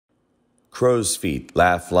crow's feet,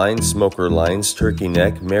 laugh lines, smoker lines, turkey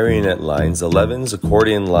neck, marionette lines, 11s,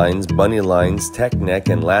 accordion lines, bunny lines, tech neck,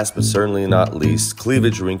 and last but certainly not least,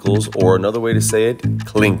 cleavage wrinkles, or another way to say it,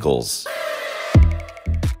 Clinkles.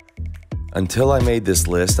 Until I made this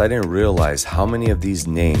list, I didn't realize how many of these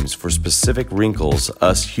names for specific wrinkles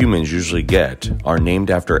us humans usually get are named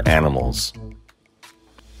after animals.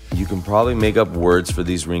 You can probably make up words for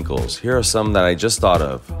these wrinkles. Here are some that I just thought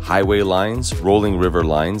of: highway lines, rolling river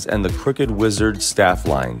lines, and the crooked wizard staff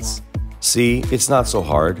lines. See, it's not so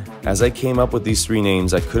hard. As I came up with these three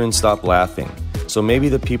names, I couldn't stop laughing. So maybe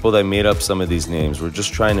the people that made up some of these names were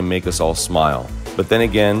just trying to make us all smile. But then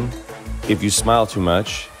again, if you smile too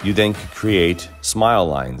much, you then could create smile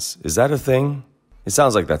lines. Is that a thing? It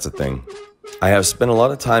sounds like that's a thing. I have spent a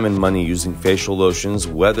lot of time and money using facial lotions,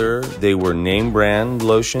 whether they were name brand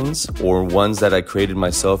lotions or ones that I created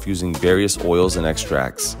myself using various oils and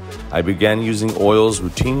extracts. I began using oils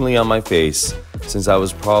routinely on my face since I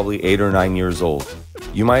was probably 8 or 9 years old.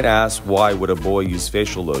 You might ask, why would a boy use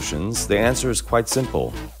facial lotions? The answer is quite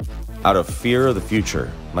simple. Out of fear of the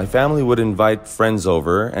future. My family would invite friends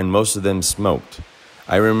over and most of them smoked.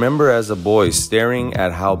 I remember as a boy staring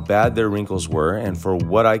at how bad their wrinkles were, and for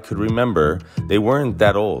what I could remember, they weren't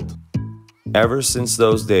that old. Ever since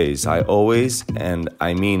those days, I always, and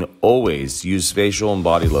I mean always, use facial and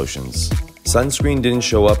body lotions. Sunscreen didn't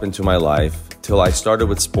show up into my life till I started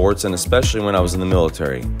with sports, and especially when I was in the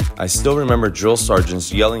military. I still remember drill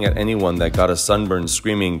sergeants yelling at anyone that got a sunburn,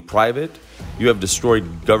 screaming, "Private, you have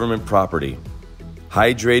destroyed government property."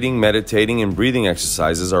 Hydrating, meditating, and breathing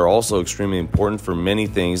exercises are also extremely important for many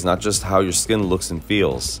things, not just how your skin looks and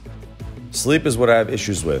feels. Sleep is what I have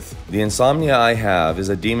issues with. The insomnia I have is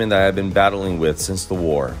a demon that I have been battling with since the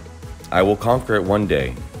war. I will conquer it one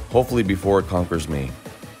day, hopefully before it conquers me.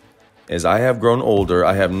 As I have grown older,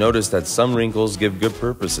 I have noticed that some wrinkles give good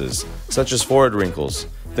purposes, such as forehead wrinkles.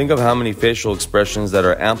 Think of how many facial expressions that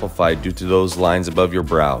are amplified due to those lines above your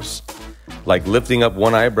brows. Like lifting up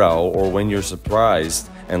one eyebrow, or when you're surprised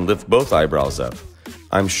and lift both eyebrows up.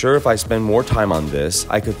 I'm sure if I spend more time on this,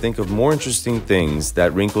 I could think of more interesting things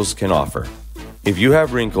that wrinkles can offer. If you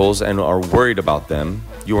have wrinkles and are worried about them,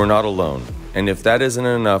 you are not alone. And if that isn't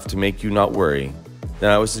enough to make you not worry, then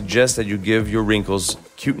I would suggest that you give your wrinkles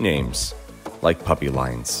cute names, like puppy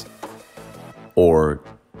lines or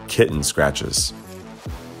kitten scratches.